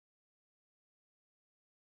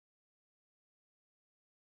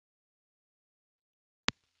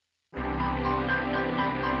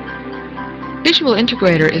Visual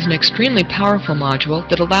Integrator is an extremely powerful module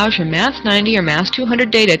that allows your Mass 90 or Mass 200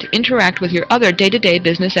 data to interact with your other day-to-day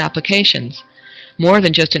business applications. More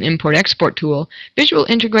than just an import-export tool, Visual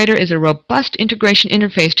Integrator is a robust integration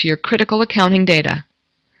interface to your critical accounting data.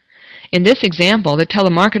 In this example, the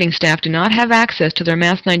telemarketing staff do not have access to their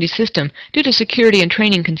Mass 90 system due to security and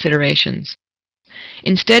training considerations.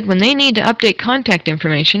 Instead, when they need to update contact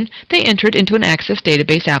information, they enter it into an Access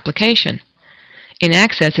database application. In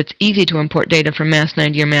Access, it's easy to import data from Mass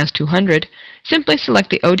 90 or Mass 200. Simply select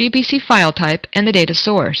the ODBC file type and the data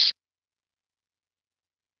source.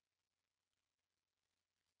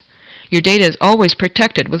 Your data is always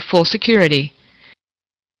protected with full security.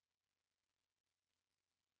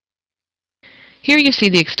 Here you see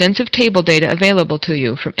the extensive table data available to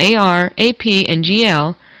you from AR, AP, and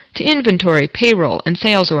GL to inventory, payroll, and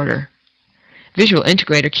sales order. Visual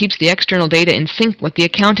Integrator keeps the external data in sync with the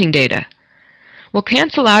accounting data. We'll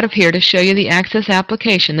cancel out of here to show you the Access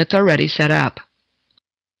application that's already set up.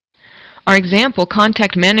 Our example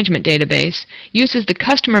contact management database uses the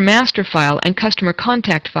customer master file and customer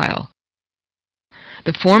contact file.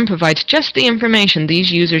 The form provides just the information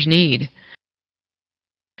these users need.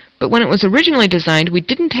 But when it was originally designed, we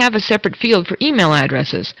didn't have a separate field for email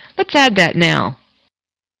addresses. Let's add that now.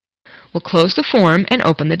 We'll close the form and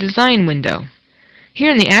open the design window.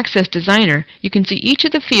 Here in the Access Designer, you can see each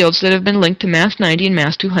of the fields that have been linked to Mass 90 and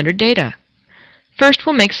Mass 200 data. First,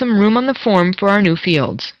 we'll make some room on the form for our new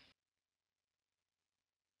fields.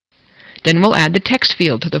 Then we'll add the text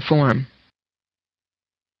field to the form.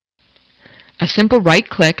 A simple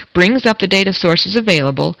right-click brings up the data sources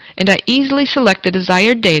available, and I easily select the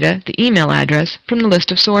desired data, the email address, from the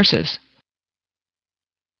list of sources.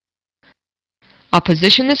 I'll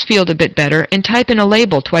position this field a bit better and type in a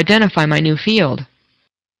label to identify my new field.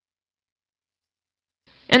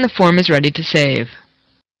 And the form is ready to save.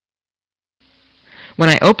 When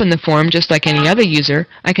I open the form, just like any other user,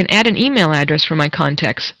 I can add an email address for my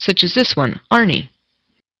contacts, such as this one, Arnie.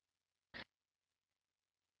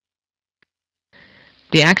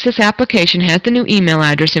 The Access application has the new email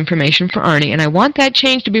address information for Arnie, and I want that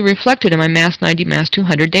change to be reflected in my Mass 90 Mass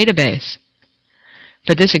 200 database.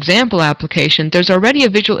 For this example application, there's already a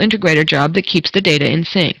Visual Integrator job that keeps the data in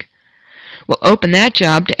sync. We'll open that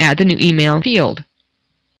job to add the new email field.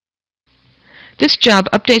 This job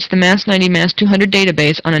updates the Mass 90 Mass 200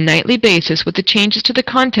 database on a nightly basis with the changes to the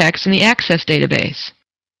contacts in the Access database.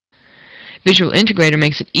 Visual Integrator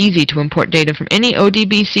makes it easy to import data from any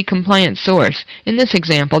ODBC compliant source, in this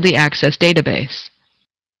example the Access database.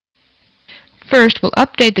 First, we'll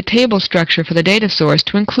update the table structure for the data source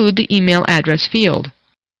to include the email address field.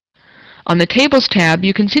 On the Tables tab,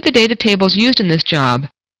 you can see the data tables used in this job,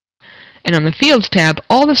 and on the Fields tab,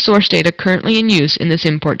 all the source data currently in use in this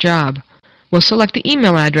import job. We'll select the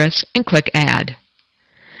email address and click Add.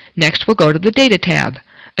 Next, we'll go to the Data tab.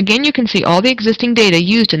 Again, you can see all the existing data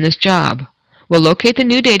used in this job. We'll locate the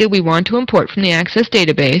new data we want to import from the Access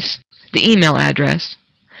database, the email address,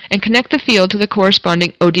 and connect the field to the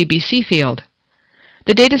corresponding ODBC field.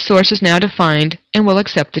 The data source is now defined, and we'll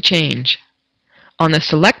accept the change. On the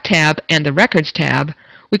Select tab and the Records tab,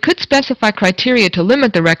 we could specify criteria to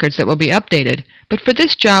limit the records that will be updated, but for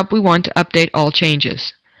this job we want to update all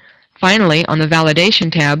changes. Finally, on the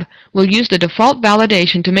Validation tab, we'll use the default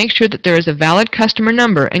validation to make sure that there is a valid customer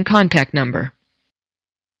number and contact number.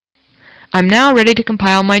 I'm now ready to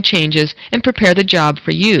compile my changes and prepare the job for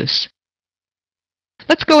use.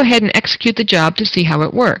 Let's go ahead and execute the job to see how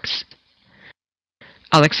it works.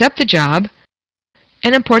 I'll accept the job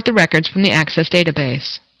and import the records from the Access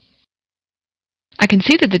database. I can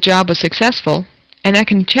see that the job was successful, and I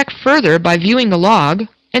can check further by viewing the log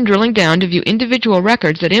and drilling down to view individual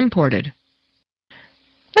records that imported.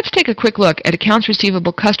 Let's take a quick look at Accounts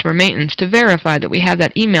Receivable Customer Maintenance to verify that we have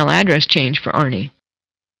that email address change for Arnie.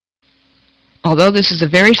 Although this is a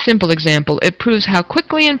very simple example, it proves how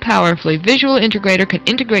quickly and powerfully Visual Integrator can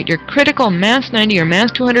integrate your critical Mass 90 or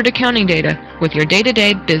Mass 200 accounting data with your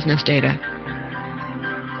day-to-day business data.